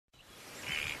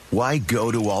Why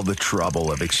go to all the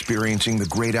trouble of experiencing the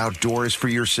great outdoors for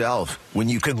yourself when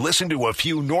you can listen to a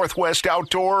few Northwest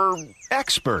Outdoor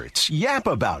experts yap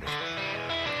about it?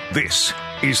 This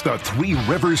is the Three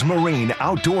Rivers Marine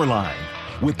Outdoor Line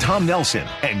with Tom Nelson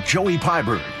and Joey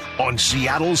Pyburn on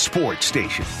Seattle Sports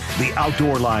Station. The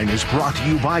Outdoor Line is brought to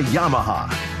you by Yamaha,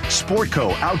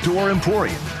 Sportco Outdoor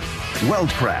Emporium,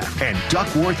 Weldcraft and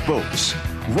Duckworth Boats,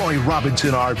 Roy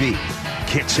Robinson RV,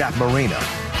 Kitsap Marina,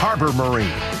 Harbor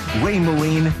Marine, Ray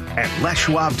Marine, and Les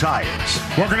Schwab Tires.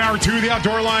 Welcome to Hour 2 of the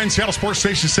Outdoor Line, Seattle Sports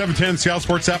Station 710, Seattle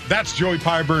Sports App. That's Joey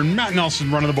Pyburn, Matt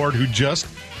Nelson running the board, who just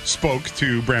spoke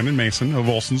to Brandon Mason of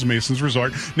Olson's Mason's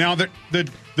Resort. Now, the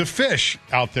fish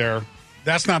out there,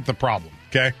 that's not the problem,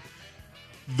 okay?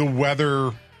 The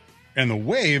weather and the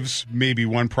waves may be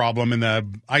one problem, and the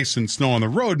ice and snow on the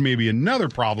road may be another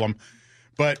problem.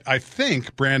 But I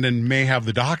think Brandon may have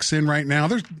the docks in right now.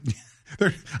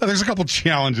 There's a couple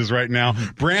challenges right now.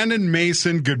 Brandon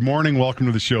Mason, good morning. Welcome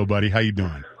to the show, buddy. How you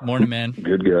doing? Morning, man.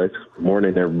 Good, guys.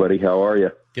 Morning, everybody. How are you?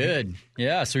 Good.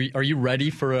 Yeah. So, are you ready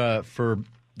for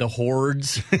the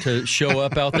hordes to show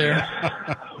up out there?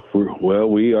 Well,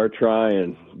 we are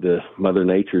trying. The Mother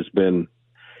Nature's been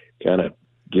kind of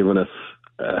giving us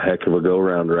a heck of a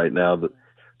go-around right now. But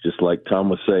just like Tom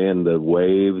was saying, the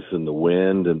waves and the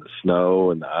wind and the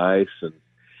snow and the ice, and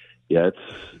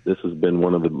this has been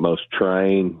one of the most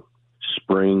trying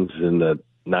springs in the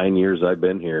 9 years I've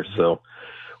been here. So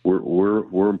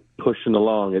we're pushing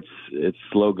along. It's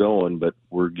slow going, but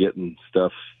we're getting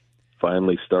stuff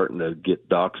finally starting to get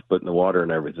docks put in the water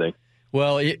and everything.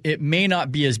 Well, it may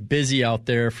not be as busy out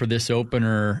there for this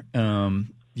opener,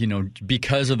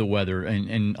 because of the weather,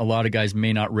 and a lot of guys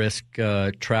may not risk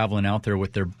traveling out there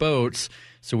with their boats.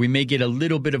 So we may get a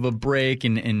little bit of a break,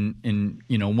 and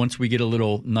once we get a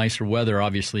little nicer weather,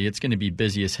 obviously it's going to be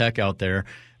busy as heck out there.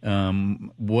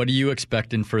 What are you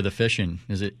expecting for the fishing?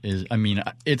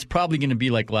 It's probably going to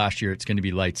be like last year. It's going to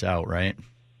be lights out, right?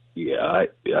 Yeah,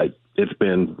 it's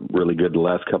been really good the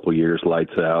last couple of years,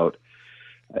 lights out.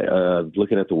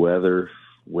 Looking at the weather,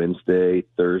 Wednesday,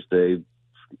 Thursday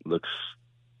looks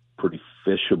pretty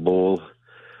fishable.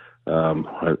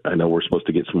 I know we're supposed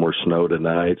to get some more snow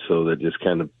tonight, so that just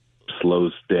kind of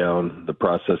slows down the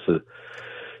process of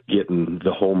getting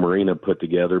the whole marina put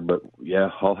together. But yeah,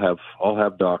 I'll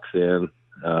have docks in.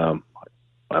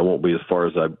 I won't be as far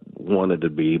as I wanted to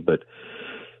be, but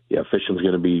yeah, fishing's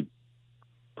going to be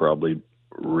probably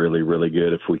really, really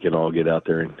good if we can all get out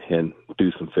there and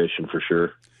do some fishing for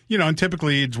sure. And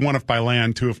typically it's one if by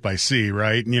land, two if by sea,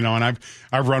 right? And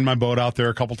I've run my boat out there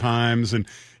a couple times, and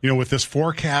with this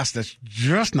forecast, that's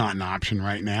just not an option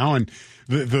right now. And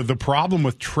the problem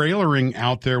with trailering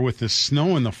out there with the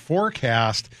snow in the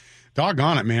forecast,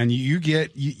 doggone it, man, you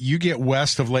get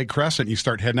west of Lake Crescent, you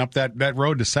start heading up that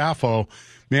road to Sappho,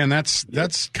 man,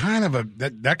 that's kind of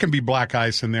that can be black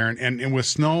ice in there, and with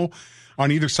snow on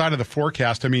either side of the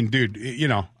forecast. I mean, dude,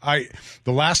 the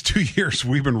last 2 years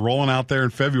we've been rolling out there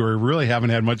in February, really haven't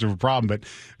had much of a problem. But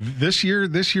this year's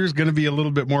going to be a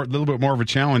little bit more of a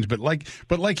challenge. But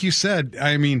like you said,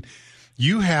 I mean,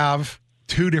 you have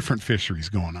two different fisheries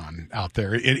going on out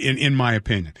there. In my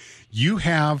opinion, you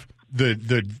have the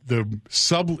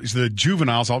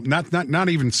juveniles, not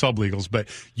even sublegals, but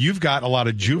you've got a lot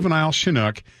of juvenile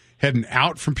Chinook heading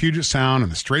out from Puget Sound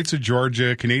and the Straits of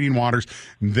Georgia, Canadian waters.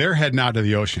 They're heading out to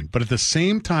the ocean. But at the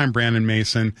same time, Brandon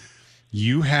Mason,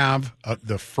 you have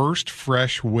the first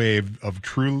fresh wave of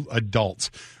true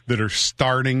adults that are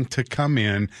starting to come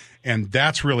in, and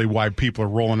that's really why people are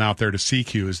rolling out there to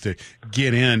CQ, is to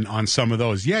get in on some of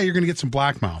those. Yeah, you're going to get some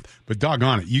blackmouth, but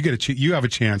doggone it, you have a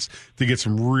chance to get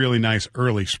some really nice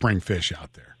early spring fish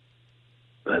out there.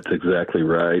 That's exactly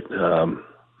right.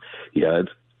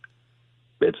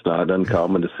 It's not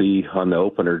uncommon to see on the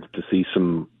opener to see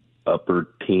some upper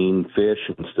teen fish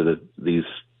instead of these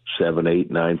 7, 8,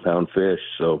 9 pound fish.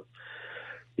 So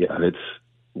yeah,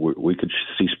 we could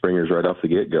see springers right off the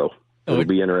get go. It'll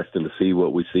be interesting to see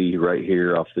what we see right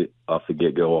here off the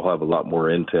get go. I'll have a lot more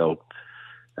intel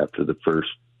after the first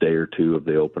day or two of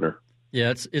the opener.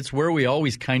 Yeah, it's where we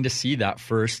always kind of see that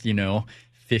first,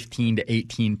 15 to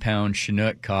 18 pound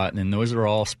Chinook caught, and then those are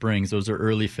all springs. Those are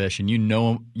early fish, and you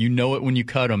know it when you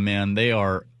cut them, man. They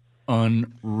are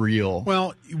unreal.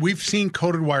 Well, we've seen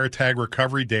coated wire tag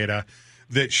recovery data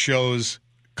that shows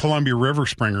Columbia River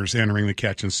springers entering the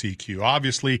catch and CQ.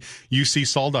 Obviously, you see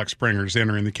Salduck springers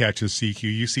entering the catch and CQ.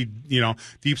 You see,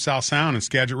 Deep South Sound and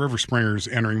Skagit River springers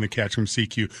entering the catch and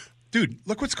CQ. Dude,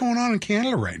 look what's going on in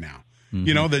Canada right now.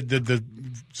 Mm-hmm. The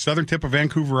southern tip of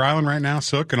Vancouver Island right now,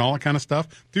 Sook and all that kind of stuff.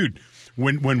 Dude,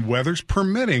 when weather's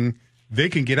permitting, they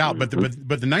can get out. But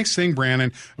the nice thing,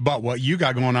 Brandon, about what you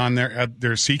got going on there at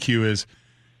their CQ is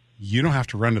you don't have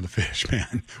to run to the fish,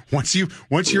 man. Once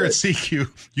you're at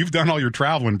CQ, you've done all your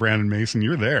traveling, Brandon Mason.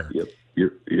 You're there.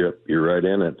 Yep, you're right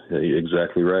in it.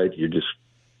 Exactly right. You just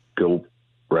go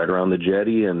right around the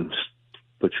jetty and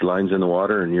put your lines in the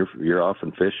water, and you're off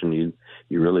and fishing.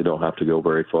 You really don't have to go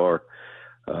very far.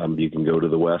 You can go to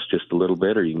the west just a little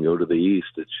bit, or you can go to the east.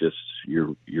 It's just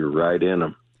you're right in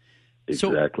them.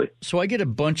 Exactly. So I get a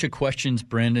bunch of questions,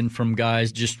 Brandon, from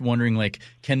guys just wondering, like,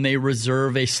 can they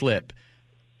reserve a slip?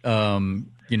 Can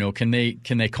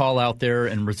they call out there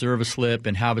and reserve a slip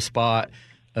and have a spot?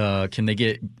 Can they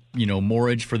get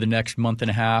moorage for the next month and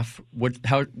a half?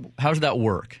 How does that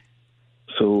work?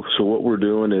 So what we're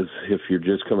doing is, if you're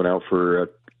just coming out for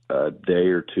a day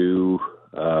or two,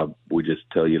 we just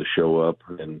tell you to show up,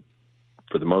 and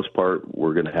for the most part,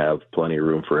 we're going to have plenty of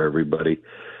room for everybody.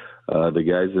 The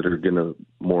guys that are going to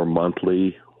more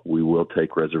monthly, we will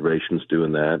take reservations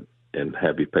doing that and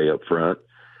have you pay up front.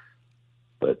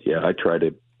 But yeah, I try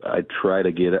to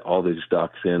get all these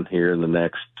docks in here in the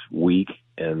next week,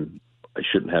 and I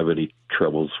shouldn't have any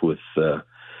troubles with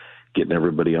getting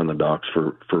everybody on the docks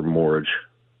for moorage.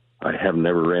 I have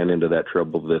never ran into that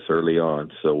trouble this early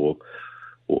on, so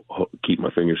we'll keep my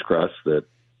fingers crossed that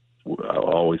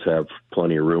I'll always have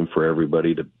plenty of room for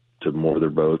everybody to moor their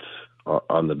boats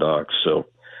on the docks. So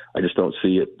I just don't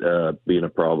see it being a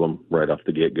problem right off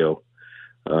the get-go.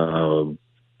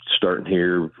 Starting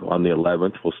here on the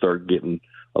 11th, we'll start getting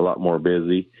a lot more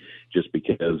busy, just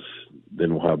because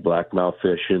then we'll have blackmouth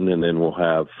fishing, and then we'll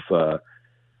have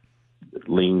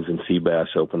lings and sea bass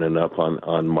opening up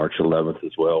on March 11th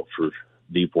as well for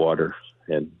deep water,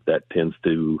 and that tends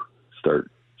to start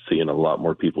seeing a lot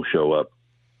more people show up.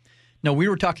 Now, we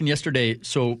were talking yesterday,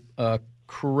 so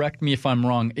correct me if I'm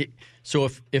wrong. So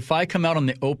if I come out on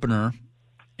the opener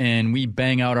and we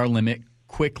bang out our limit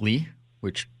quickly,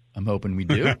 which I'm hoping we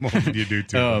do. I'm hoping you do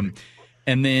too.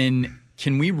 And then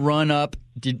can we run up,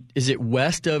 is it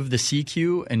west of the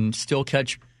CQ and still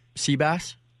catch sea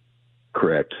bass?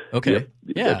 Correct. Okay. Yep.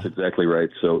 Yeah. That's exactly right.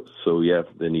 So yeah,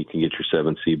 then you can get your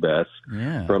 7 sea bass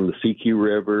from the CQ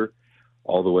River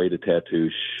all the way to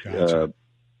Tatoosh. Gotcha.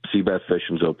 Sea bass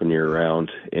fishing's open year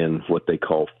round in what they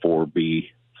call 4B.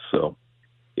 So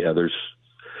yeah,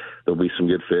 there'll be some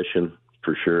good fishing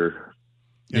for sure.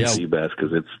 And sea bass,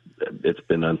 because it's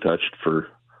been untouched for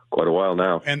quite a while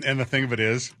now. And the thing of it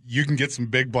is, you can get some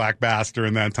big black bass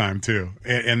during that time too.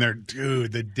 And they're,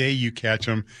 dude, the day you catch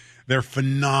them, they're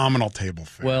phenomenal table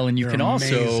fish. Well, and you can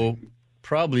also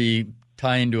probably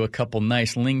tie into a couple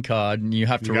nice ling cod, and you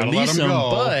have to release them.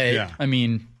 But I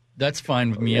mean, that's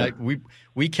fine with me. Yeah.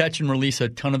 We catch and release a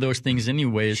ton of those things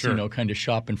anyways. Sure. Kind of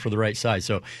shopping for the right size.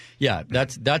 So yeah,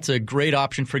 that's a great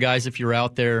option for guys if you're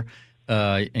out there.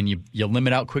 And you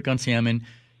limit out quick on salmon.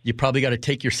 You probably got to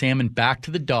take your salmon back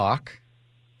to the dock.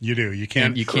 You do. You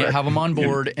can't. You can't have them on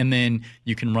board, and then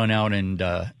you can run out and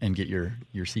get your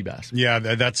sea bass. Yeah,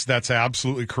 that's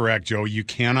absolutely correct, Joe. You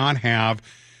cannot have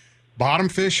bottom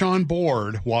fish on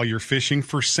board while you're fishing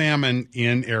for salmon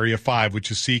in Area 5,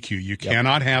 which is CQ. You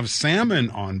cannot have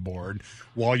salmon on board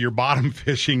while you're bottom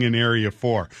fishing in Area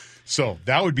 4. So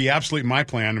that would be absolutely my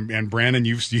plan. And Brandon,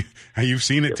 you've seen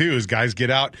it too, is guys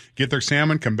get out, get their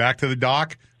salmon, come back to the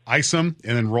dock, ice them,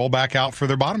 and then roll back out for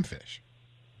their bottom fish.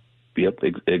 Yep,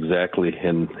 exactly.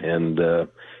 And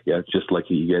just like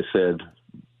you guys said,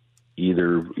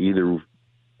 either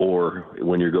or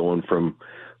when you're going from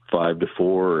 5 to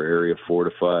 4 or Area 4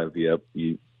 to 5, yep,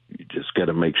 you just got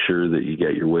to make sure that you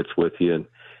got your wits with you, and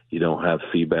you don't have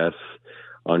sea bass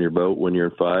on your boat when you're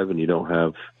in 5, and you don't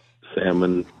have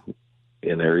salmon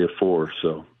in Area 4.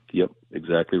 So, yep,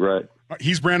 exactly right.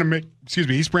 He's Brandon Mason.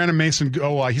 He's got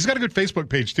a good Facebook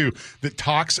page too that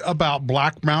talks about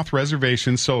blackmouth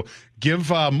reservations. So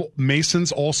give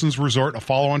Mason's Olson's Resort a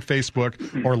follow on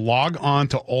Facebook, or log on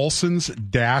to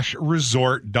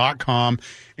olsons-resort.com.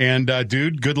 And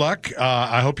dude, good luck.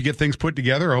 I hope you get things put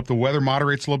together. I hope the weather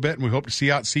moderates a little bit, and we hope to see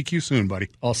you out at CQ soon, buddy.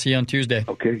 I'll see you on Tuesday.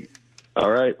 Okay.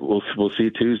 All right. We'll see you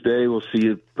Tuesday. We'll see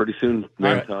you pretty soon,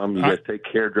 right. Tom. You guys take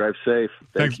care. Drive safe.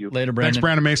 Thank you. Later, Brandon. Thanks,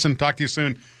 Brandon Mason. Talk to you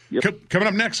soon. Yep. Coming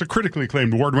up next, a critically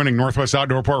acclaimed award-winning Northwest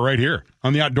Outdoor Report right here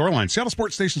on the Outdoor Line. Seattle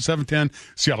Sports Station 710,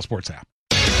 Seattle Sports app.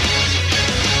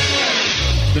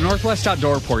 The Northwest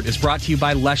Outdoor Report is brought to you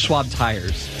by Les Schwab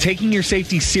Tires, taking your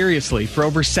safety seriously for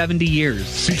over 70 years.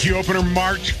 CQ opener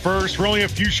March 1st. We're only a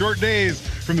few short days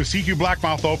from the CQ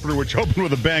Blackmouth opener, which opened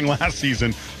with a bang last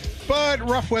season. But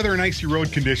rough weather and icy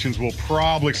road conditions will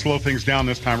probably slow things down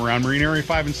this time around. Marine Area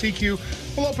 5 and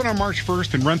CQ will open on March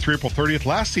 1st and run through April 30th.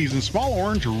 Last season, small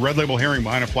orange or red label herring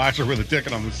behind a flasher with a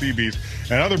ticket on the Seabees,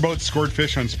 and other boats scored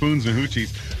fish on spoons and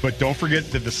hoochies. But don't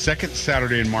forget that the second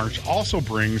Saturday in March also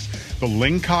brings the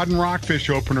Lingcod and Rockfish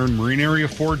opener in Marine Area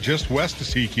 4 just west of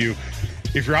CQ.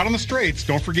 If you're out on the Straits,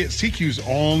 don't forget CQ's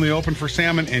only open for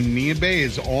salmon and Nia Bay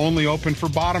is only open for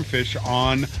bottom fish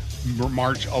on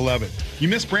March 11th. You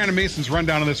missed Brandon Mason's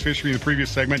rundown of this fishery in the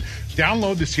previous segment.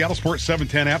 Download the Seattle Sports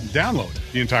 710 app and download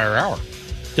the entire hour.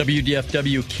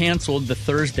 WDFW canceled the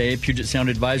Thursday Puget Sound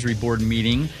Advisory Board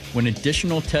meeting when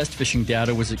additional test fishing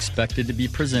data was expected to be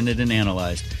presented and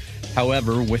analyzed.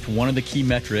 However, with one of the key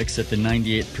metrics at the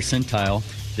 98th percentile,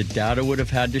 the data would have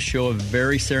had to show a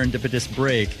very serendipitous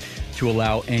break to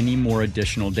allow any more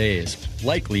additional days.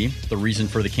 Likely the reason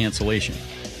for the cancellation.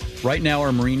 Right now,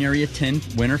 our Marine Area 10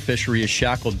 winter fishery is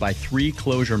shackled by 3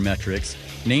 closure metrics,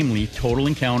 namely total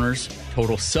encounters,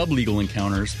 total sublegal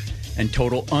encounters, and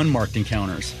total unmarked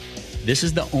encounters. This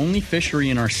is the only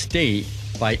fishery in our state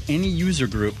by any user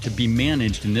group to be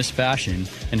managed in this fashion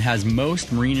and has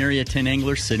most Marine Area 10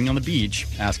 anglers sitting on the beach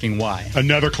asking why.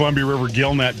 Another Columbia River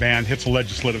gillnet ban hits a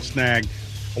legislative snag.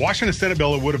 A Washington Senate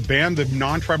bill that would have banned the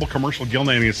non-tribal commercial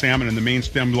gillnetting of salmon in the main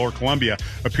stem lower Columbia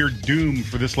appeared doomed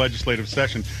for this legislative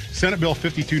session. Senate Bill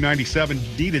 5297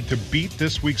 needed to beat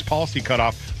this week's policy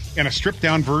cutoff, and a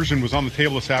stripped-down version was on the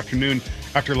table this afternoon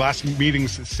after last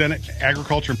meeting's Senate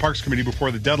Agriculture and Parks Committee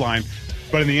before the deadline.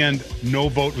 But in the end, no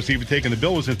vote was even taken. The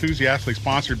bill was enthusiastically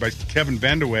sponsored by Kevin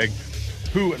Vandeweghe,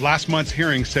 who at last month's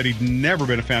hearing said he'd never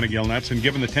been a fan of gillnets, and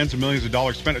given the tens of millions of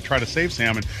dollars spent to try to save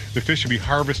salmon, the fish should be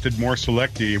harvested more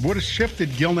selectively. It would have shifted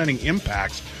gillnetting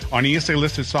impacts on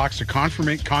ESA-listed stocks to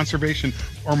conservation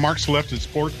or mark-selected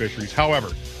sport fisheries. However,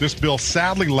 this bill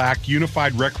sadly lacked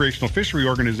unified recreational fishery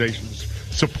organizations'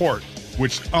 support,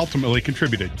 which ultimately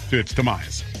contributed to its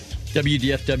demise.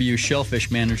 WDFW shellfish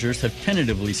managers have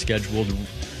tentatively scheduled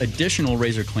additional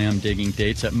razor clam digging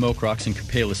dates at Mocrocks and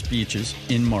Copalis beaches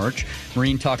in March.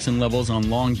 Marine toxin levels on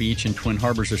Long Beach and Twin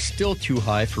Harbors are still too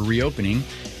high for reopening,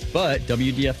 but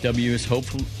WDFW is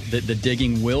hopeful that the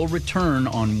digging will return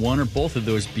on one or both of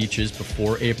those beaches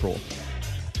before April.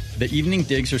 The evening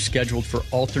digs are scheduled for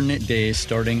alternate days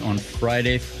starting on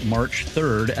Friday, March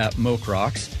 3rd at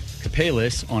Mocrocks,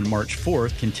 Copalis on March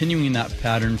 4th, continuing that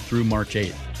pattern through March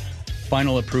 8th.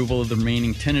 Final approval of the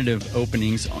remaining tentative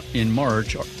openings in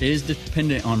March is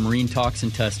dependent on marine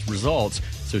toxin test results,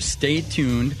 so stay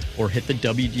tuned or hit the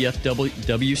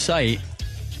WDFW site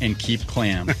and keep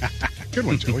clam. Good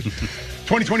one, Joey.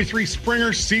 2023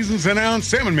 Springer seasons announced.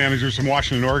 Salmon managers from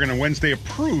Washington, Oregon on Wednesday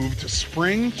approved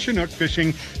spring Chinook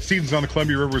fishing seasons on the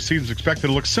Columbia River, with seasons expected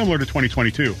to look similar to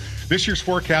 2022. This year's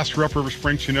forecast for upriver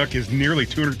spring Chinook is nearly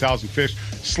 200,000 fish,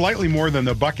 slightly more than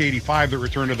the $185 that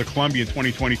returned to the Columbia in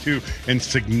 2022, and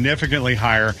significantly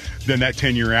higher than that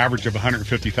 10-year average of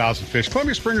 150,000 fish.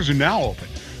 Columbia Springers are now open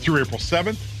through April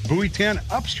 7th. Buoy 10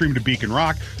 upstream to Beacon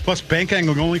Rock, plus bank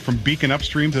angling only from Beacon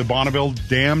upstream to the Bonneville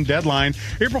Dam deadline.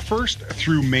 April 1st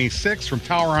through May 6th from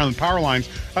Tower Island power lines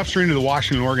upstream to the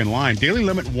Washington, Oregon line. Daily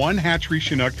limit 1 hatchery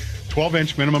Chinook,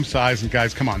 12-inch minimum size. And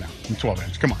guys, come on now,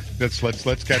 12-inch. Come on,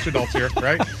 let's catch adults here,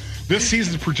 right? This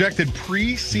season's projected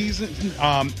preseason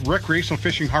recreational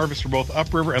fishing harvest for both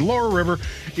upriver and lower river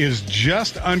is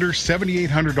just under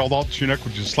 7,800 adult Chinook,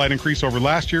 which is a slight increase over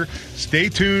last year. Stay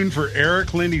tuned for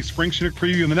Eric Lindy's Spring Chinook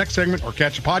preview in the next segment, or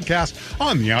catch a podcast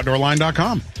on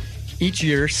theoutdoorline.com. Each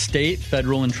year, state,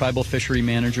 federal, and tribal fishery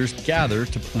managers gather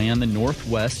to plan the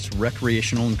Northwest's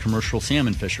recreational and commercial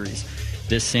salmon fisheries.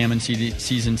 This salmon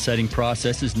season setting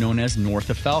process is known as North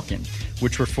of Falcon,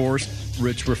 which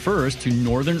refers to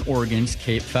northern Oregon's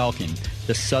Cape Falcon,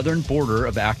 the southern border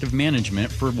of active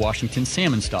management for Washington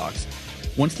salmon stocks.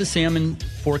 Once the salmon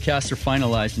forecasts are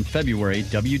finalized in February,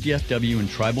 WDFW and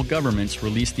tribal governments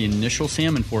release the initial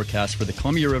salmon forecast for the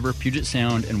Columbia River, Puget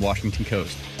Sound, and Washington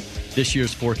coast. This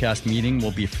year's forecast meeting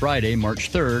will be Friday,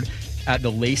 March 3rd at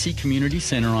the Lacey Community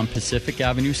Center on Pacific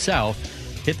Avenue South.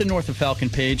 Hit the North of Falcon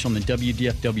page on the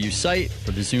WDFW site for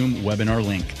the Zoom webinar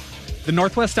link. The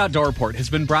Northwest Outdoor Report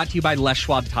has been brought to you by Les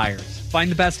Schwab Tires.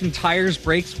 Find the best in tires,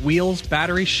 brakes, wheels,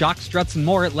 batteries, shock struts, and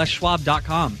more at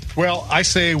leschwab.com. Well, I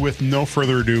say with no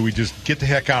further ado, we just get the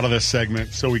heck out of this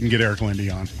segment so we can get Eric Lindy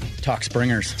on. Talk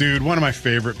Springers. Dude, one of my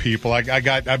favorite people.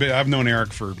 I've known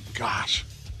Eric for,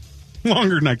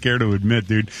 longer than I care to admit,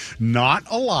 dude. Not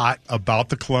a lot about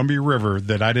the Columbia River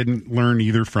that I didn't learn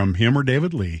either from him or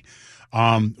David Lee.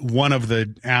 One of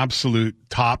the absolute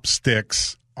top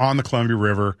sticks on the Columbia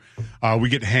River. We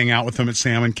get to hang out with them at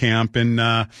Salmon Camp in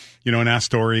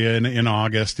Astoria in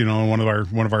August. One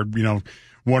of our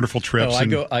wonderful trips.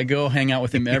 I go hang out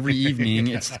with him every evening.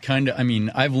 It's kind of,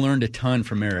 I've learned a ton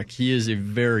from Eric. He is a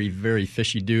very, very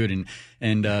fishy dude,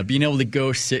 and being able to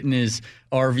go sit in his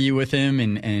RV with him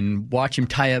and watch him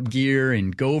tie up gear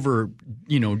and go over,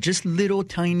 just little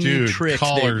tiny tricks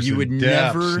that you would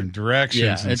never, and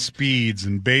directions and speeds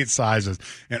and bait sizes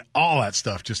and all that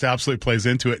stuff just absolutely plays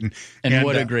into it. And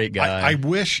what a great guy. I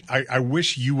wish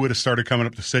you would have started coming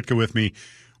up to Sitka with me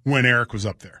when Eric was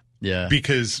up there. Yeah.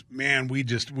 Because, man,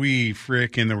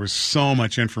 there was so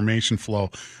much information flow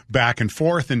back and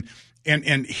forth.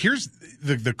 And here's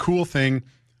the cool thing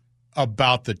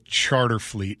about the charter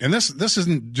fleet. And this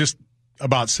isn't just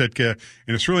about Sitka,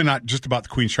 and it's really not just about the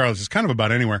Queen Charlotte. It's kind of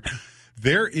about anywhere.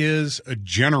 There is a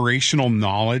generational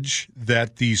knowledge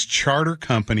that these charter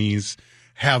companies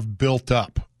have built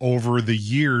up over the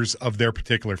years of their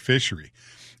particular fishery.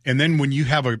 And then when you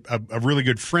have a really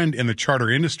good friend in the charter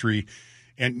industry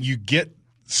and you get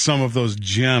some of those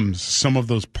gems, some of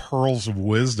those pearls of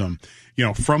wisdom,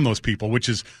 from those people, which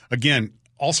is, again,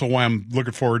 also why I'm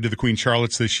looking forward to the Queen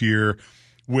Charlottes this year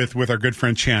with our good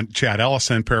friend Chad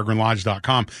Ellison,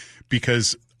 PeregrineLodge.com,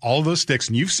 because all of those sticks,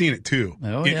 and you've seen it too,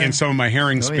 in some of my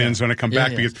herring spins when I come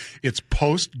back, because it's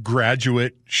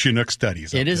postgraduate Chinook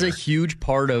studies. It is a huge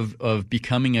part of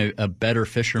becoming a better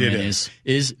fisherman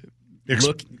is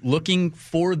looking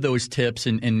for those tips,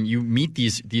 and you meet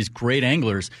these great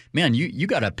anglers. Man, you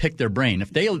got to pick their brain.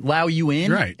 If they allow you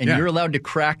in you're allowed to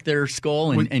crack their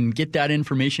skull and get that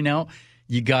information out,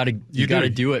 you got to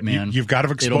do it, man. You've got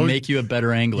to expose. It'll make you a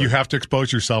better angler. You have to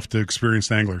expose yourself to experienced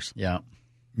anglers. Yeah.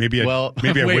 Maybe hold on.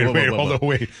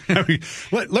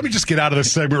 Let me just get out of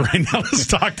this segment right now. Let's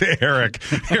talk to Eric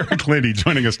Lindy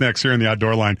joining us next here in the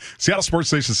Outdoor Line. Seattle Sports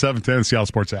Station 710, Seattle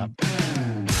Sports app.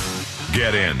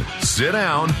 Get in, sit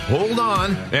down, hold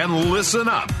on, and listen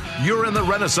up. You're in the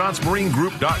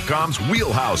RenaissanceMarineGroup.com's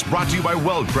Wheelhouse, brought to you by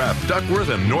Weldcraft, Duckworth,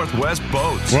 and Northwest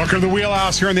Boats. Welcome to the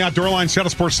Wheelhouse here in the Outdoor Line, Seattle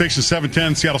Sports Station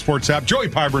 710, Seattle Sports app. Joey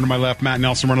Pyburn to my left, Matt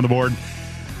Nelson running the board.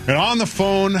 And on the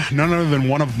phone, none other than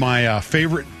one of my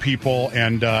favorite people.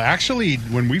 And actually,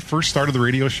 when we first started the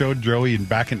radio show, Joey,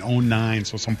 back in 2009,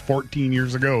 so some 14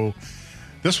 years ago,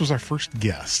 this was our first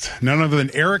guest. None other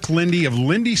than Eric Lindy of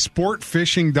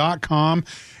LindySportFishing.com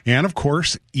and, of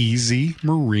course,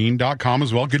 EasyMarine.com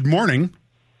as well. Good morning,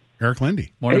 Eric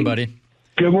Lindy. Morning, buddy.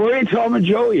 Good morning, Tom and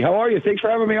Joey. How are you? Thanks for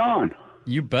having me on.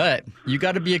 You bet. You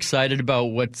got to be excited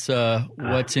about what's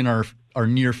in our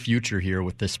near future here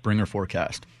with the Springer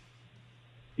forecast.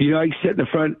 I sit in the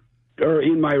front or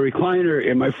in my recliner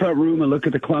in my front room and look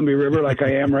at the Columbia River like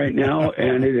I am right now,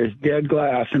 and it is dead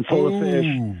glass and full of fish.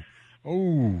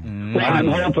 I'm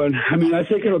hoping. I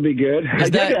think it'll be good.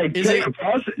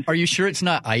 Are you sure it's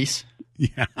not ice?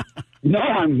 Yeah.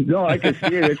 No, I can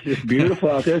see it. It's just beautiful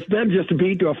out there. It's been just a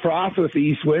beat to a frost with the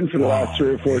east wind for the last 3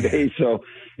 or 4 days, so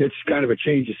it's kind of a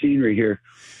change of scenery here.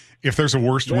 If there's a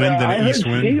worse wind than an east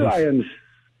wind.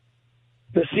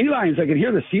 The sea lions, I could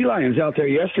hear the sea lions out there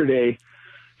yesterday,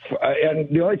 and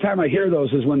the only time I hear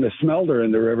those is when the smelt are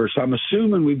in the river, so I'm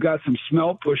assuming we've got some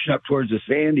smelt pushing up towards the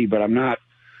Sandy, but I'm not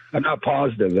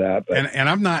positive of that. But. And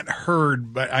I've not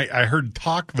heard, but I heard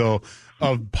talk, though,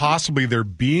 of possibly there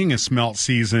being a smelt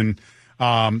season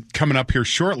coming up here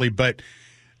shortly. But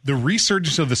the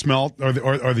resurgence of the smelt or the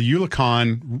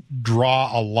Eulachon draw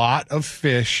a lot of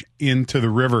fish into the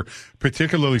river,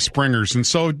 particularly springers. And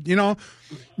so,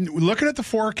 looking at the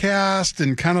forecast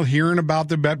and kind of hearing about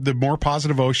the more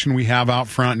positive ocean we have out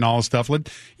front and all this stuff,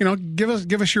 give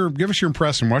us your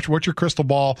impression. What's your crystal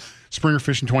ball springer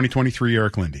fishing 2023,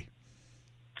 Eric Lindy?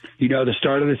 The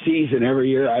start of the season every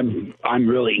year, I'm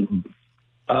really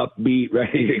upbeat,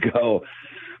 ready to go.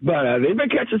 But they've been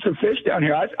catching some fish down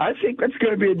here. I think that's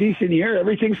going to be a decent year.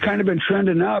 Everything's kind of been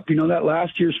trending up. That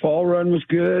last year's fall run was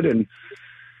good, and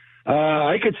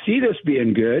I could see this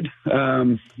being good.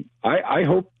 I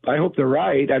hope they're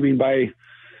right.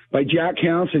 By jack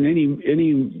counts and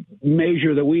any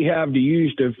measure that we have to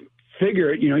use to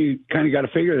figure it, you kind of got to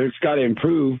figure that it's got to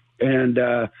improve, and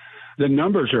the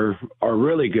numbers are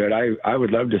really good. I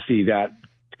would love to see that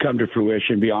come to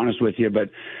fruition, be honest with you. But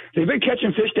they've been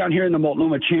catching fish down here in the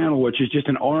Multnomah Channel, which is just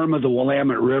an arm of the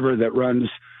Willamette River that runs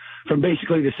from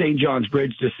basically the St. John's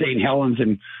Bridge to St. Helens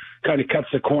and kind of cuts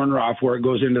the corner off where it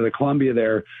goes into the Columbia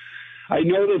there. I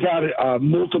know they've had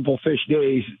multiple fish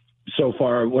days so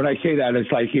far. When I say that,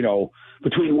 it's like,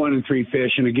 between 1 and 3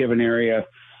 fish in a given area.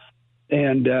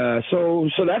 And so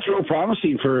that's real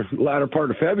promising for the latter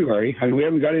part of February. We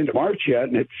haven't got into March yet,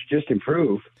 and it's just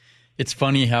improved. It's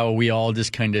funny how we all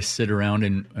just kind of sit around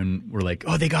and we're like,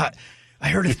 oh, they got I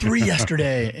heard a 3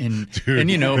 yesterday, and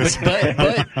you know,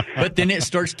 but then it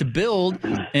starts to build,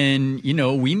 and you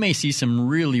know, we may see some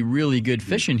really, really good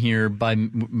fishing here by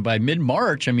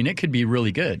mid-March. I mean, it could be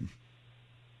really good.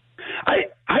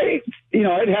 You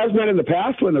know, it has been in the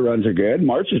past when the runs are good.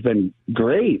 March has been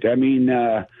great. I mean,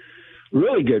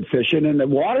 really good fishing, and the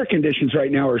water conditions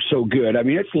right now are so good. I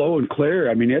mean, it's low and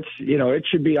clear. I mean, it's, you know, it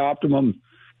should be optimum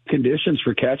conditions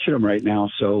for catching them right now.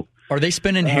 So, are they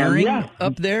spinning herring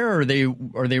up there? Or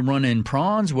are they running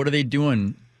prawns? What are they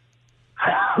doing?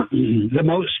 The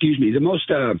most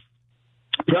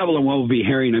prevalent one will be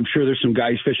herring. I'm sure there's some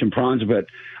guys fishing prawns, but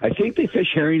I think they fish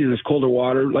herring in this colder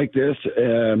water like this.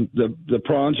 The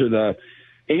prawns or the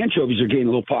anchovies are getting a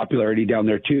little popularity down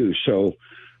there too. So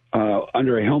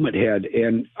under a helmet head,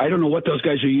 and I don't know what those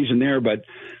guys are using there, but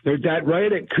there's that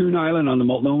right at Coon Island on the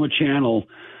Multnomah Channel.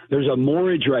 There's a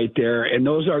moorage right there, and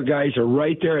those guys are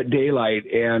right there at daylight,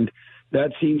 and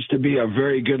that seems to be a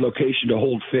very good location to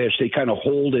hold fish. They kind of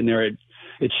hold in there.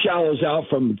 It shallows out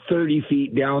from 30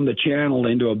 feet down the channel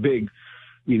into a big,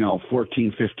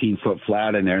 14, 15-foot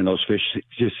flat in there, and those fish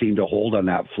just seem to hold on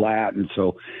that flat. And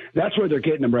so that's where they're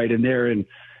getting them, right in there. And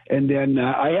then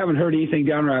I haven't heard anything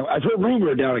down around. I've heard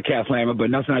rumor down at Cathlama, but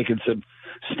nothing I can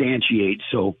substantiate.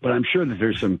 So, but I'm sure that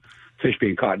there's some fish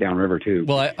being caught downriver too.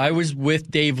 Well, I was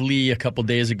with Dave Lee a couple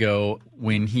days ago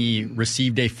when he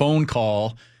received a phone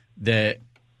call that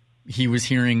he was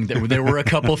hearing that there were a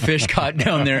couple fish caught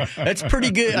down there. That's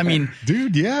pretty good. I mean,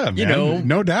 dude, yeah, man,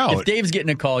 no doubt. If Dave's getting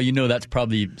a call, that's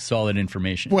probably solid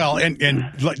information. Well,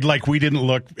 and like we didn't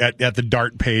look at the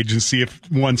dart page and see if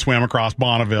one swam across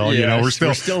Bonneville. Yes,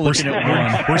 we're still looking at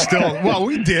one. We're still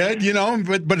we did,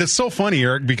 but it's so funny,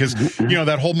 Eric, because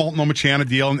that whole Multnomah Channel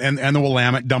deal and the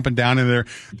Willamette dumping down in there.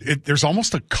 There's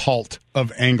almost a cult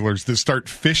of anglers that start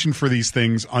fishing for these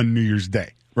things on New Year's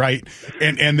Day. Right.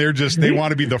 And they're they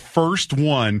want to be the first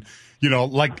one,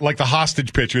 like the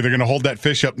hostage picture. They're going to hold that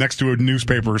fish up next to a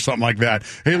newspaper or something like that.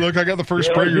 Hey, look, I got the first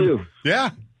springer.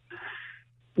 Yeah.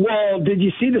 Well, did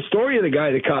you see the story of the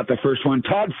guy that caught the first one?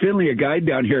 Todd Finley, a guide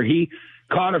down here, he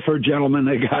caught it for a gentleman.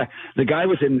 The guy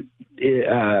was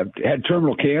had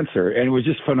terminal cancer, and it was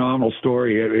just a phenomenal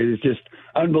story. It was just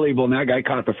unbelievable. And that guy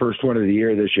caught the first one of the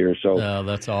year this year. So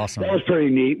that's awesome. That was pretty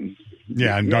neat.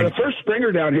 Yeah, the first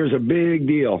springer down here is a big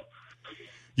deal.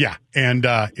 Yeah, and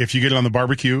if you get it on the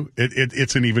barbecue,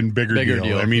 it's an even bigger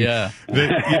deal. I mean, yeah.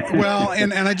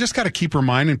 And I just got to keep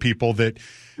reminding people that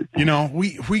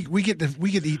we get to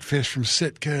eat fish from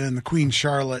Sitka and the Queen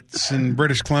Charlottes and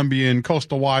British Columbia and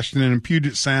coastal Washington and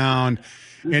Puget Sound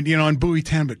and and Buoy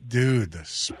 10. But dude, the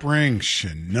spring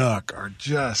Chinook are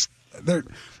just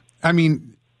I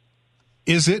mean,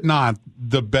 is it not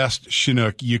the best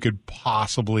Chinook you could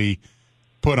possibly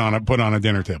put on a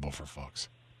dinner table for folks?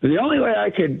 The only way I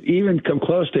could even come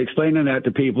close to explaining that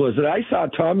to people is that I saw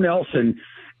Tom Nelson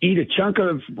eat a chunk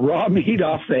of raw meat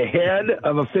off the head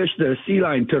of a fish that a sea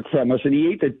lion took from us, and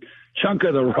he ate the chunk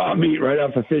of the raw meat right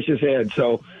off the fish's head.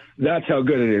 So that's how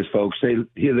good it is, folks. They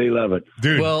love it.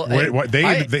 Dude, well,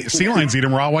 sea lions eat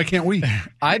them raw. Why can't we?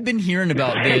 I've been hearing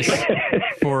about this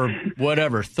for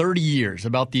 30 years,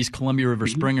 about these Columbia River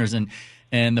springers.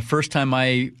 And the first time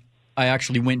I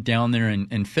actually went down there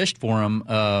and fished for them,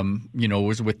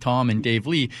 was with Tom and Dave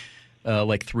Lee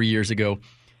like 3 years ago.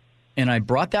 And I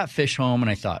brought that fish home, and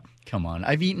I thought, come on,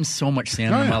 I've eaten so much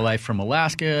salmon in my life from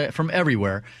Alaska, from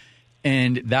everywhere.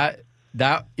 And that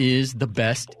is the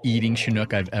best eating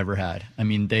Chinook I've ever had. I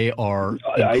mean, they are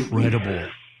incredible.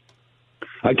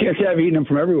 I can't say I've eaten them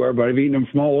from everywhere, but I've eaten them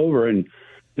from all over, and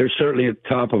they're certainly at the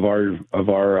top of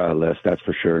our list. That's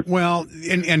for sure. Well,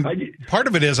 and part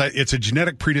of it is it's a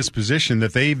genetic predisposition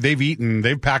that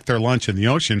they've packed their lunch in the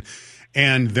ocean,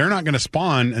 and they're not going to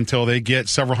spawn until they get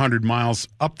several hundred miles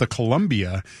up the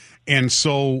Columbia. And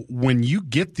so when you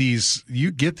get these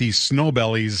snow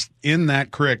bellies in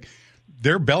that creek,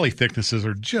 their belly thicknesses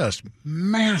are just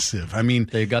massive. I mean,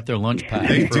 they got their lunch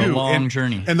pack for a long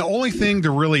journey. And the only thing to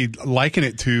really liken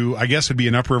it to, I guess, would be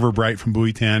an upriver bright from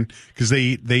Buoy 10, because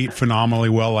they eat phenomenally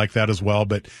well like that as well.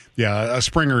 But yeah, a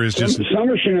springer is just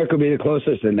summer Chinook will be the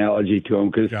closest analogy to them,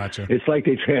 because it's like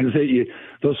they transit.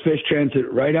 Those fish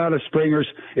transit right out of springers.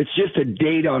 It's just a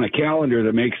date on a calendar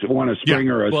that makes one a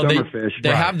springer or a summer fish.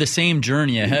 They have the same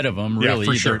journey ahead of them. Really,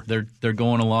 for sure. They're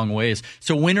going a long ways.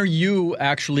 So when are you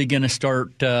actually going to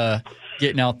start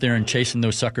getting out there and chasing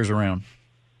those suckers around?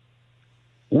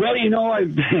 Well,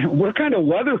 we're kind of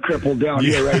weather crippled down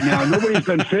here right now. Nobody's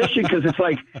been fishing because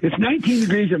it's 19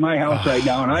 degrees at my house right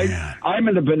now, and I'm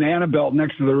in the banana belt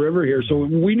next to the river here, so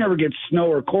we never get snow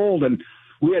or cold, and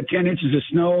we had 10 inches of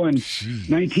snow and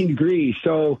 19 degrees.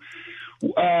 So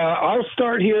I'll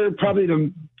start here probably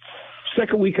the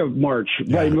second week of March.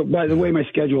 By the way, my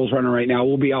schedule is running right now.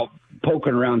 We'll be out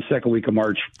poking around second week of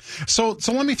March. So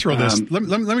let me throw this. Let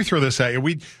me throw this at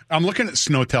you. I'm looking at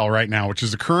Snowtel right now, which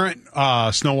is the current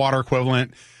snow water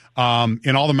equivalent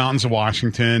in all the mountains of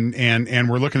Washington, and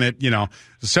we're looking at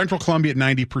Central Columbia at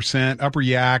 90%, Upper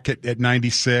Yak at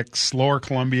 96, Lower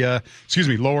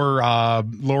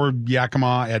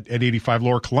Yakima at 85,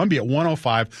 Lower Columbia at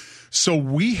 105. So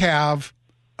we have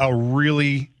a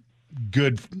really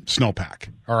good snowpack.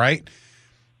 All right.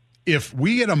 If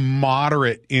we get a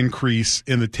moderate increase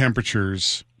in the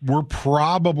temperatures, we're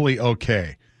probably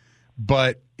okay.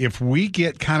 But if we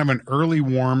get kind of an early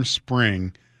warm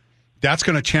spring, that's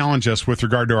going to challenge us with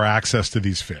regard to our access to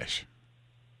these fish.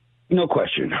 No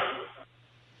question.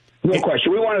 We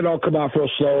want it all to come off real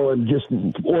slow and just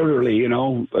orderly, a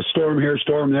storm here,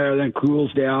 storm there, then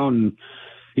cools down. And,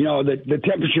 the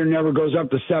temperature never goes up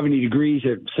to 70 degrees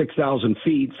at 6,000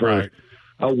 feet for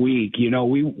a week.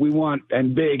 We want,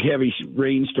 and big, heavy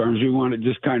rainstorms, we want it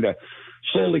just kind of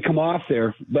slowly come off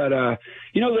there. But, the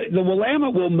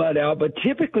Willamette will mud out, but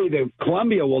typically the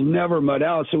Columbia will never mud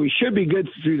out. So we should be good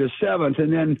through the 7th.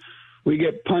 And then we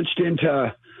get punched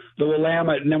into the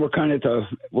Willamette, and then we're kind of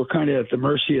at the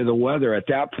mercy of the weather at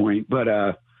that point. But,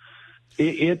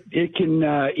 it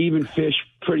can even fish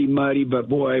pretty muddy, but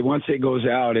boy, once it goes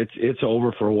out, it's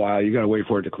over for a while. You got to wait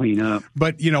for it to clean up.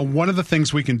 But one of the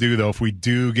things we can do though, if we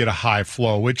do get a high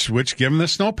flow, which given the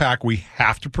snowpack, we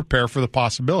have to prepare for the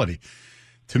possibility.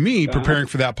 To me, preparing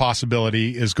for that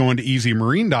possibility is going to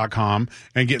easymarine.com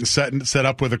and getting set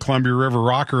up with a Columbia River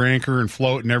rocker anchor and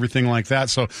float and everything like that.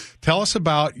 So tell us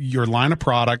about your line of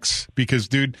products, because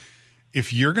dude,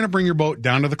 if you're going to bring your boat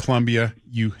down to the Columbia,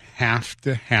 you have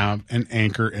to have an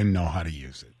anchor and know how to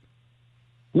use it.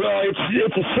 Well,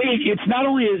 it's not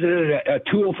only is it a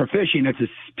tool for fishing, it's a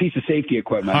piece of safety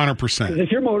equipment. 100%. If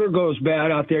your motor goes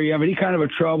bad out there, you have any kind of a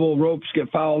trouble, ropes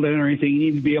get fouled in or anything, you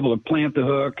need to be able to plant the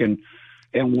hook and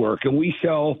work. And we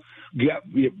sell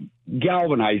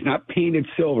galvanized, not painted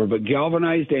silver, but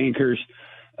galvanized anchors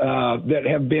that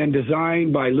have been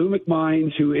designed by Lou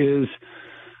McMines, who is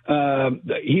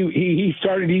he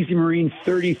started Easy Marine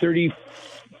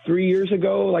 33 years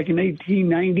ago, like in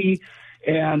 1890.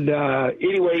 And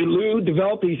anyway, Lou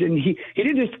developed these, and he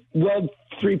didn't just weld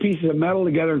 3 pieces of metal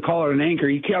together and call it an anchor.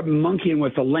 He kept monkeying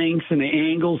with the lengths and the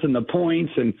angles and the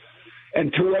points, and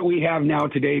to what we have now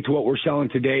today, to what we're selling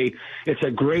today, it's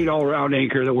a great all-around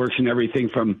anchor that works in everything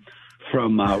from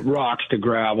rocks to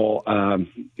gravel.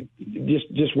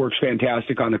 Just works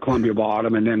fantastic on the Columbia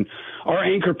bottom. And then our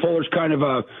anchor puller is kind of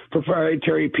a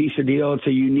proprietary piece of deal. It's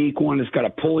a unique one. It's got a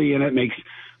pulley in it, makes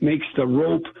the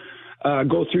rope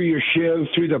go through your sheave,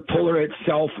 through the puller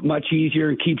itself much easier,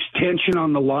 and keeps tension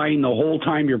on the line the whole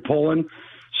time you're pulling.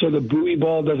 So the buoy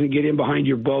ball doesn't get in behind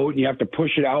your boat, and you have to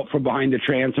push it out from behind the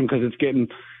transom because it's getting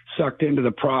sucked into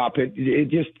the prop. It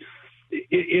is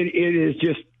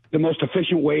just the most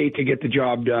efficient way to get the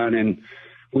job done, and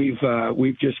we've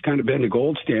just kind of been the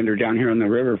gold standard down here on the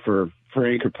river for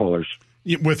anchor pullers.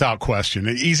 Without question.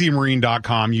 At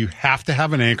easymarine.com, you have to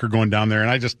have an anchor going down there,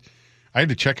 and I had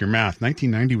to check your math.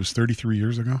 1990 was 33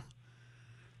 years ago.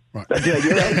 Right. You're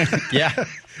right. Yeah.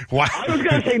 Wow. I was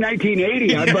going to say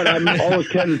 1980, but I'm always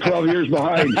 10 to 12 years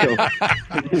behind. So.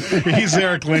 He's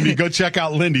Eric Lindy. Go check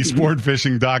out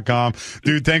LindySportFishing.com.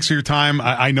 Dude, thanks for your time.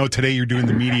 I know today you're doing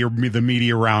the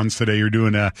media rounds today.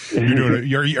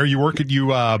 Are you working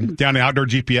down at Outdoor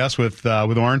GPS with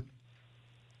Oren?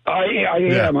 I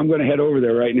am. I'm going to head over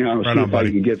there right now and see if I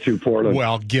can get through Portland.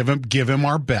 Well, give him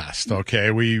our best,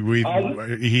 okay? He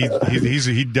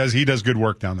does good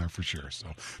work down there for sure. So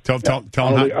tell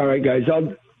him. All right, guys,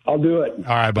 I'll do it.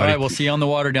 All right, buddy. All right, we'll see you on the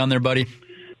water down there, buddy.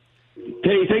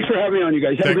 Hey, thanks for having me on, you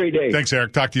guys. Have a great day. Thanks,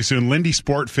 Eric. Talk to you soon.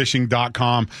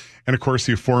 LindySportFishing.com and of course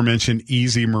the aforementioned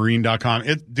EasyMarine.com.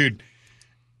 Dude.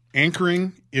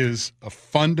 Anchoring is a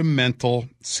fundamental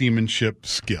seamanship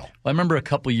skill. Well, I remember a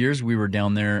couple of years we were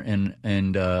down there, and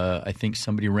I think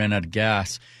somebody ran out of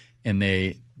gas, and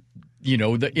it's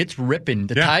ripping.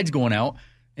 The tide's going out,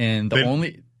 and they're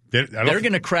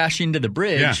going to crash into the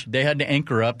bridge. Yeah. They had to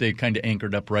anchor up. They kind of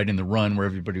anchored up right in the run where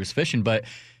everybody was fishing. But,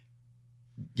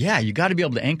 yeah, you got to be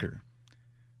able to anchor.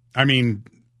 I mean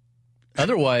 –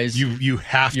 otherwise,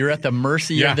 you're at the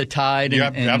mercy of the tide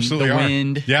and absolutely the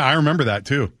wind. Yeah, I remember that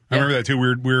too. We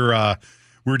were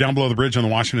down below the bridge on the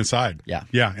Washington side. Yeah,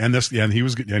 and he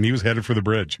was headed for the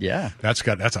bridge. Yeah, that's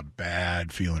a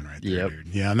bad feeling right there, dude.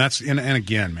 Yeah, and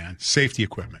again, man, safety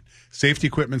equipment,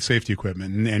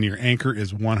 and your anchor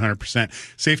is 100%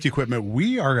 safety equipment.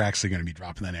 We are actually going to be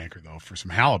dropping that anchor though for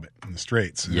some halibut in the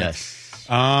Straits. Yes,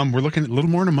 we're looking at a little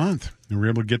more than a month, and we're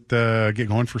able to get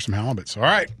going for some halibut. So, all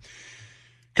right.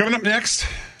 Coming up next,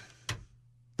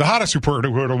 the hottest report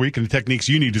of the week and the techniques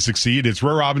you need to succeed. It's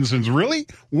Roy Robinson's Really?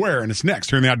 Where? And it's next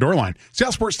here in the Outdoor Line.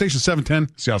 Seattle Sports Station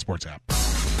 710, Seattle Sports app.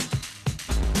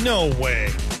 No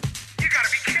way. You gotta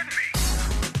be kidding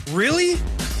me. Really?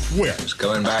 Where? It's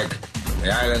going back.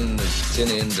 The island of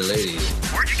Tinny and the lady.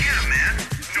 Where'd you get him, man?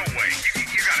 No way. You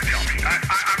gotta tell me.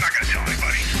 I'm not gonna tell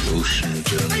anybody. Ocean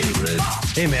turned red.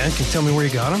 Hey, man, can you tell me where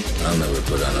you got them? I'll never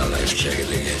put on a life jacket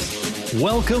again.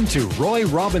 Welcome to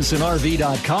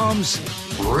RoyRobinsonRV.com's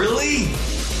Really?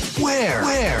 Where?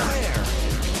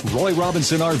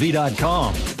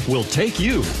 RoyRobinsonRV.com will take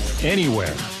you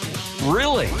anywhere.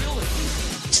 Really?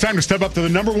 It's time to step up to the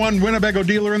number one Winnebago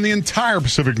dealer in the entire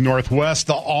Pacific Northwest,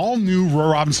 the all-new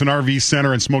Roy Robinson RV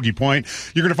Center in Smoky Point.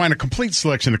 You're going to find a complete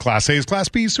selection of Class A's, Class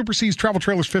B's, Super C's, travel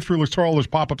trailers, fifth wheelers, tow-haulers,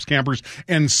 pop-ups, campers,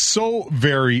 and so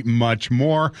very much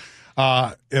more.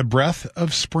 A breath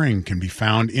of spring can be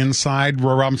found inside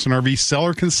Roy Robinson RV.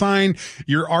 Seller can sign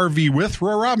your RV with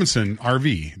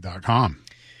RoyRobinsonRV.com.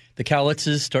 The Cowlitz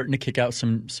is starting to kick out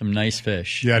some nice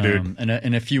fish. Yeah, dude.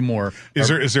 And a few more.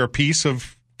 Is there a piece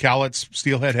of Cowlitz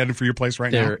steelhead headed for your place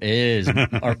right now? There is.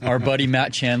 Our buddy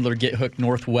Matt Chandler, Get Hooked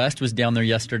Northwest, was down there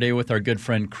yesterday with our good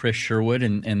friend Chris Sherwood,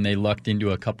 and they lucked into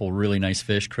a couple really nice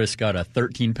fish. Chris got a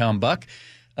 13-pound buck.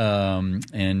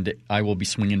 And I will be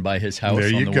swinging by his house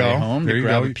on the way home to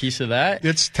grab a piece of that.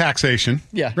 It's taxation.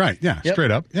 Yeah. Right. Yeah. Yep.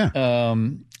 Straight up. Yeah.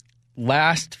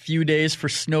 Last few days for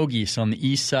snow geese on the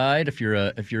east side. If you're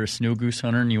a snow goose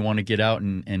hunter and you want to get out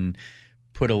and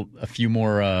put a few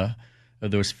more of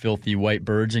those filthy white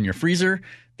birds in your freezer,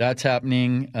 that's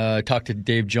happening. I talked to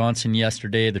Dave Johnson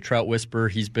yesterday, the trout whisperer.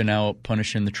 He's been out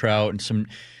punishing the trout and some.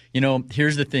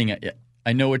 Here's the thing.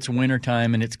 I know it's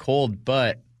wintertime and it's cold,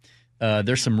 but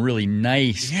there's some really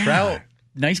nice trout,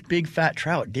 nice big fat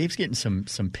trout. Dave's getting some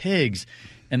pigs,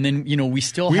 and then we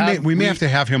still we may have to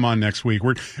have him on next week.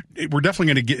 We're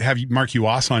definitely going to have Mark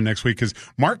Uas on next week because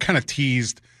Mark kind of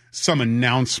teased some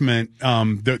announcement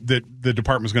that the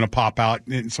department's going to pop out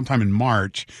sometime in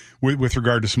March with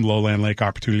regard to some lowland lake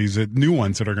opportunities, new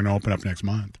ones that are going to open up next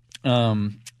month.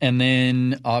 And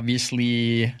then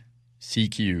obviously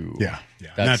CQ. Yeah.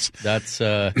 That's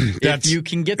if you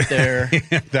can get there.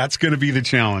 That's going to be the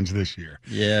challenge this year.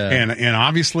 Yeah. And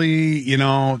obviously,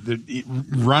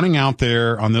 running out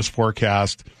there on this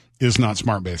forecast is not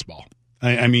smart baseball.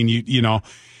 I mean,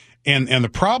 and the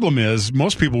problem is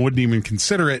most people wouldn't even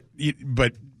consider it,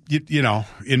 but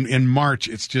in March,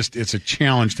 it's a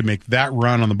challenge to make that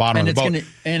run on the bottom of the boat.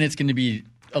 And it's going to be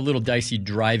a little dicey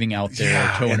driving out there,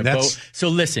 towing a boat. So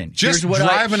listen, just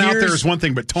driving out there is one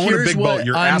thing, but towing a big boat,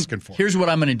 you're asking for. Here's what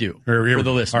I'm going to do for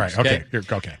the listeners. All right,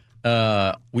 okay.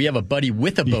 We have a buddy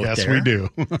with a boat there. Yes, we do.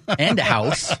 And a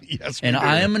house. Yes, and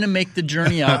I am going to make the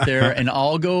journey out there, and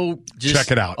I'll go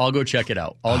check it out. I'll go check it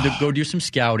out. I'll go do some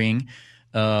scouting.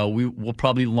 We'll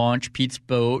probably launch Pete's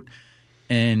boat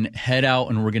and head out,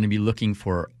 and we're going to be looking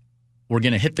for. We're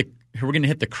going to hit the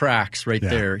cracks right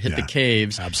there, the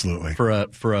caves. Absolutely. For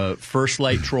a first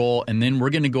light troll, and then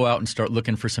we're going to go out and start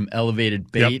looking for some elevated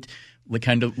bait,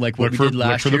 kind of like what we did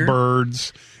last year. Look for the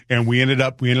birds, and we ended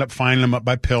up finding them up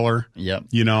by Pillar. Yep.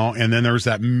 And then there was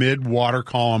that mid-water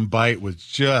column bite was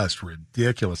just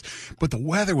ridiculous. But the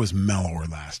weather was mellower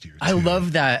last year, too. I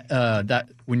love that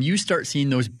when you start seeing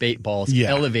those bait balls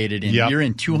elevated, and you're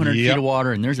in 200 feet of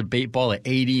water, and there's a bait ball at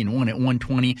 80 and one at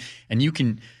 120, and you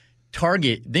can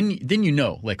target, then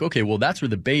okay, well, that's where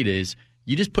the bait is.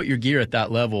 You just put your gear at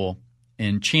that level,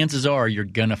 and chances are you're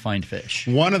gonna find fish.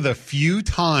 One of the few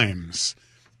times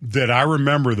that I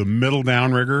remember the middle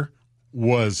downrigger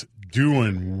was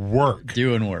doing work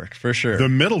for sure. The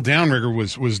middle downrigger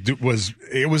was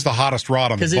the hottest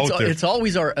rod on the boat. Because it's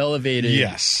always our elevated,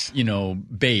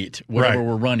 bait. Whatever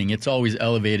we're running, it's always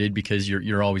elevated because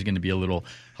you're always going to be a little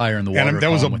higher in the water. And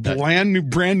that was a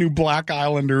brand new Black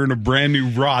Islander and a brand new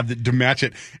rod to match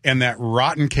it. And that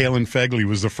rotten Kalen Fegley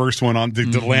was the first one on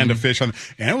to land a fish on,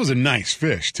 and it was a nice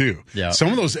fish too. Yeah. Some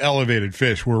of those elevated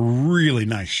fish were really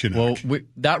nice Chinook. Well,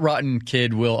 that rotten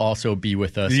kid will also be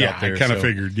with us out there. I kind of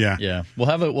figured. Yeah. We'll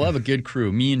have a good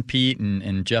crew. Me and Pete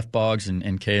and Jeff Boggs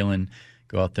and Kalen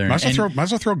go out there. Might as well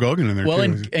throw Gogan in there. Well,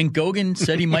 too. and Gogan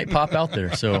said he might pop out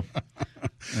there. So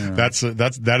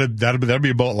that'd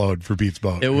be a boatload for Pete's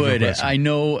boat. It would. I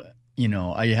know.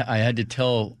 I had to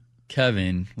tell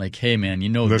Kevin, like, hey man,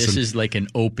 listen, this is like an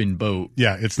open boat.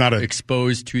 Yeah, it's not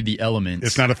exposed to the elements.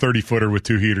 It's not a 30-footer with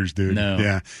two heaters, dude. No.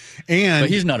 Yeah, but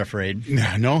he's not afraid.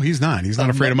 No, he's not. He's not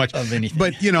afraid of much of anything.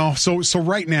 But so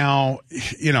right now,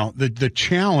 the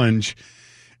challenge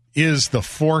is the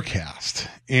forecast,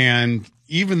 and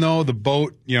even though the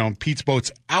boat, Pete's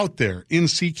boat's out there in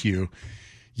CQ,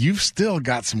 you've still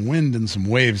got some wind and some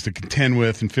waves to contend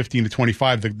with in 15 to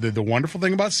 25. The wonderful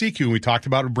thing about CQ, and we talked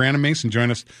about it, Brandon Mason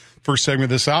joined us first segment of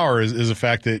this hour, is the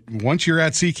fact that once you're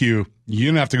at CQ, you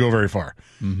don't have to go very far.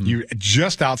 Mm-hmm. You're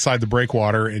just outside the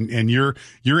breakwater, and you're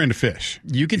into fish.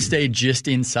 You can stay just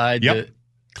inside the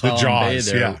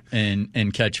jaws, Bay there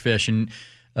and catch fish. And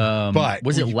but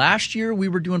was it last year we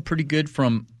were doing pretty good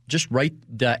from just right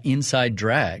that inside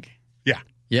drag?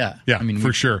 Yeah. I mean,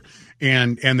 for sure.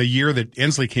 And the year that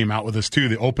Ensley came out with us too,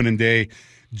 the opening day,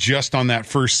 just on that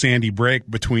first sandy break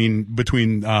between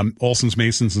Olson's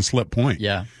Masons and Slip Point.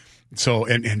 Yeah. So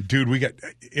and dude,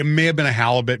 it may have been a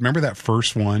halibut. Remember that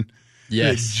first one?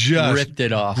 Yes. It just ripped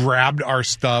it off, grabbed our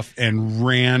stuff and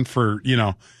ran for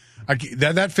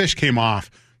that fish came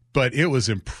off. But it was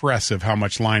impressive how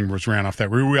much line was ran off that.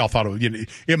 We all thought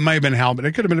it might have been halibut.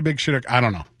 It could have been a big shit. I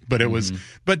don't know. But it was.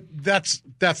 But that's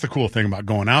the cool thing about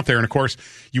going out there. And of course,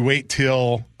 you wait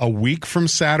till a week from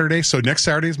Saturday. So next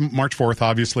Saturday is March 4th,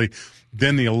 obviously.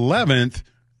 Then the 11th,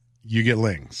 you get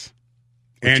lings.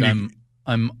 And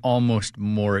I'm almost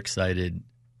more excited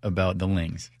about the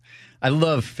lings. I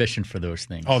love fishing for those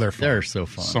things. Oh, they're fun. They're so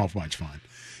fun. So much fun.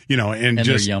 And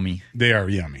they're yummy. They are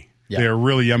yummy. Yeah. They are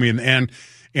really yummy.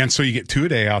 And so you get 2 a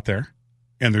day out there,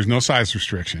 and there's no size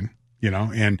restriction,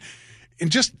 and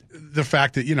just the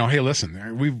fact that, hey,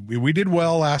 listen, we did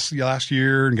well last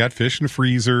year and got fish in the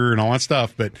freezer and all that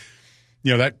stuff, but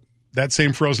that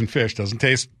same frozen fish doesn't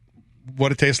taste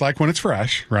what it tastes like when it's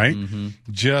fresh, right? Mm-hmm.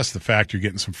 Just the fact you're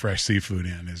getting some fresh seafood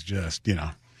in is just,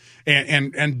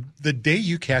 and the day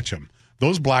you catch them,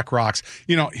 those black rocks,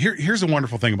 here's the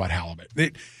wonderful thing about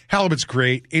halibut. Halibut's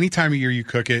great. Any time of year you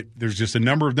cook it, there's just a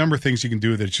number of things you can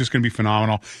do with it. It's just going to be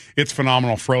phenomenal. It's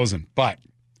phenomenal frozen, but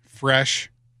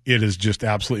fresh, it is just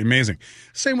absolutely amazing.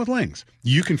 Same with lings.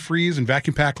 You can freeze and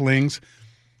vacuum pack lings.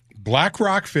 Black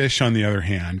rockfish, on the other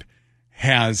hand,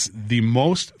 has the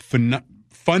most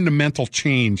fundamental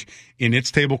change in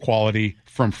its table quality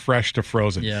from fresh to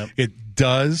frozen. Yep. It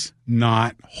does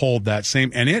not hold that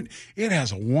same, and it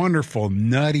has a wonderful,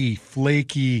 nutty,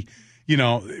 flaky,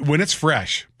 when it's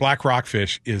fresh, black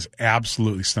rockfish is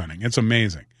absolutely stunning. It's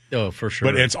amazing. Oh, for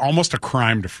sure. But it's almost a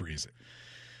crime to freeze it.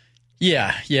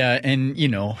 Yeah. And,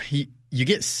 you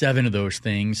get 7 of those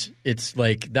things. It's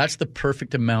like that's the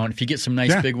perfect amount. If you get some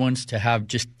nice big ones to have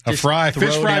just a fry, throw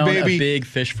fish fry, down baby. A big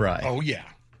fish fry. Oh,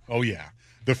 yeah.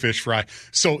 The fish fry.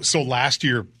 So last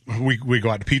year we go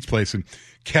out to Pete's place and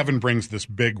Kevin brings this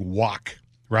big wok,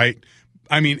 right?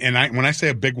 I mean, when I say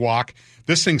a big wok,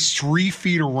 this thing's 3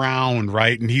 feet around,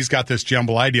 right? And he's got this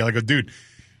jumble idea. I go, dude,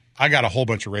 I got a whole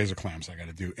bunch of razor clams I got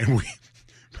to do. And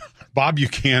Bob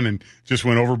Buchanan just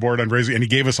went overboard on razor, and he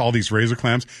gave us all these razor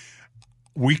clams.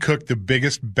 We cooked the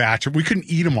biggest batch. We couldn't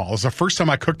eat them all. It was the first time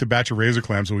I cooked a batch of razor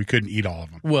clams, and we couldn't eat all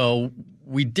of them. Well,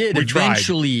 we did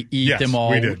eventually eat them all.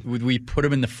 We did. We put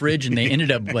them in the fridge, and they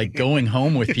ended up going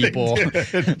home with people.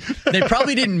 They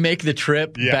probably didn't make the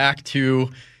trip back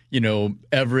to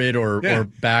Everett or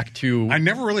back to. I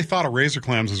never really thought of razor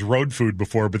clams as road food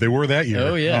before, but they were that year.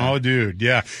 Oh, yeah. Oh, dude.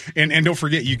 Yeah. And don't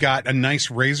forget, you got a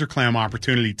nice razor clam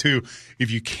opportunity, too.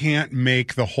 If you can't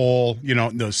make the whole, the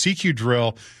CQ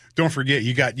drill, don't forget,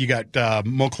 you got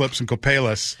Mo Clips and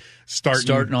Copalis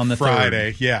starting on the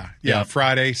Friday. 3rd. Yeah.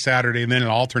 Friday, Saturday, and then it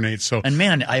alternates. So, and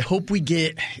man, I hope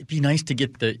it'd be nice to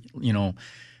get the,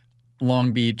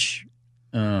 Long Beach,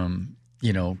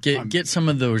 get some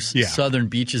of those southern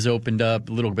beaches opened up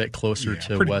a little bit closer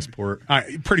to Westport.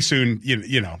 Pretty soon,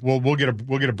 we'll get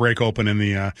a break open in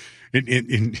the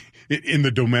in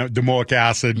the domoic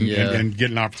acid and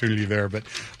get an opportunity there. But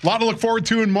a lot to look forward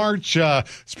to in March.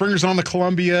 Springers on the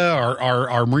Columbia,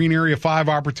 our Marine Area 5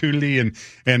 opportunity,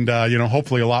 and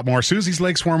hopefully a lot more. Susie's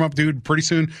Lake Swarm Up, dude. Pretty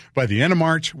soon, by the end of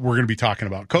March, we're going to be talking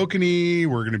about kokanee.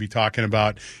 We're going to be talking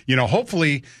about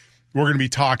hopefully we're going to be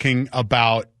talking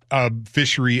about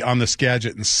fishery on the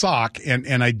Skagit and Sauk,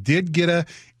 and I did get a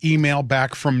email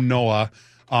back from Noah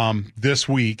this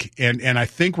week, and I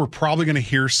think we're probably going to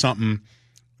hear something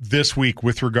this week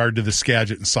with regard to the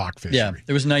Skagit and Sauk fishery. Yeah,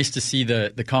 it was nice to see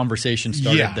the conversation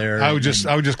started there. I was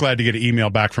just glad to get an email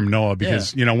back from Noah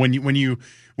because when you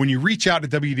reach out to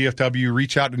WDFW,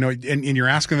 reach out to Noah, and you're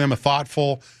asking them a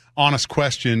thoughtful, honest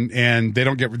question, and they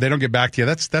don't get back to you.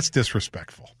 That's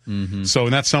disrespectful. Mm-hmm. So,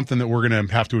 and that's something that we're going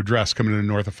to have to address coming into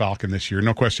North of Falcon this year.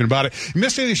 No question about it. You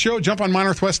missed any of the show? Jump on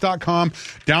mynorthwest.com,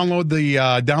 download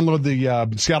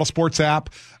the Seattle Sports app,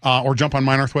 or jump on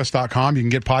mynorthwest.com. You can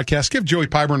get podcasts. Give Joey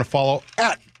Pyburn a follow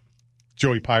at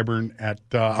Joey Pyburn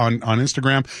on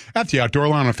Instagram, at The Outdoor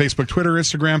Line on Facebook, Twitter,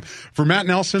 Instagram. For Matt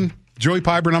Nelson, Joey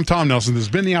Pyburn, I'm Tom Nelson. This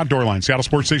has been The Outdoor Line, Seattle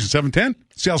Sports Station 710,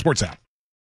 Seattle Sports app.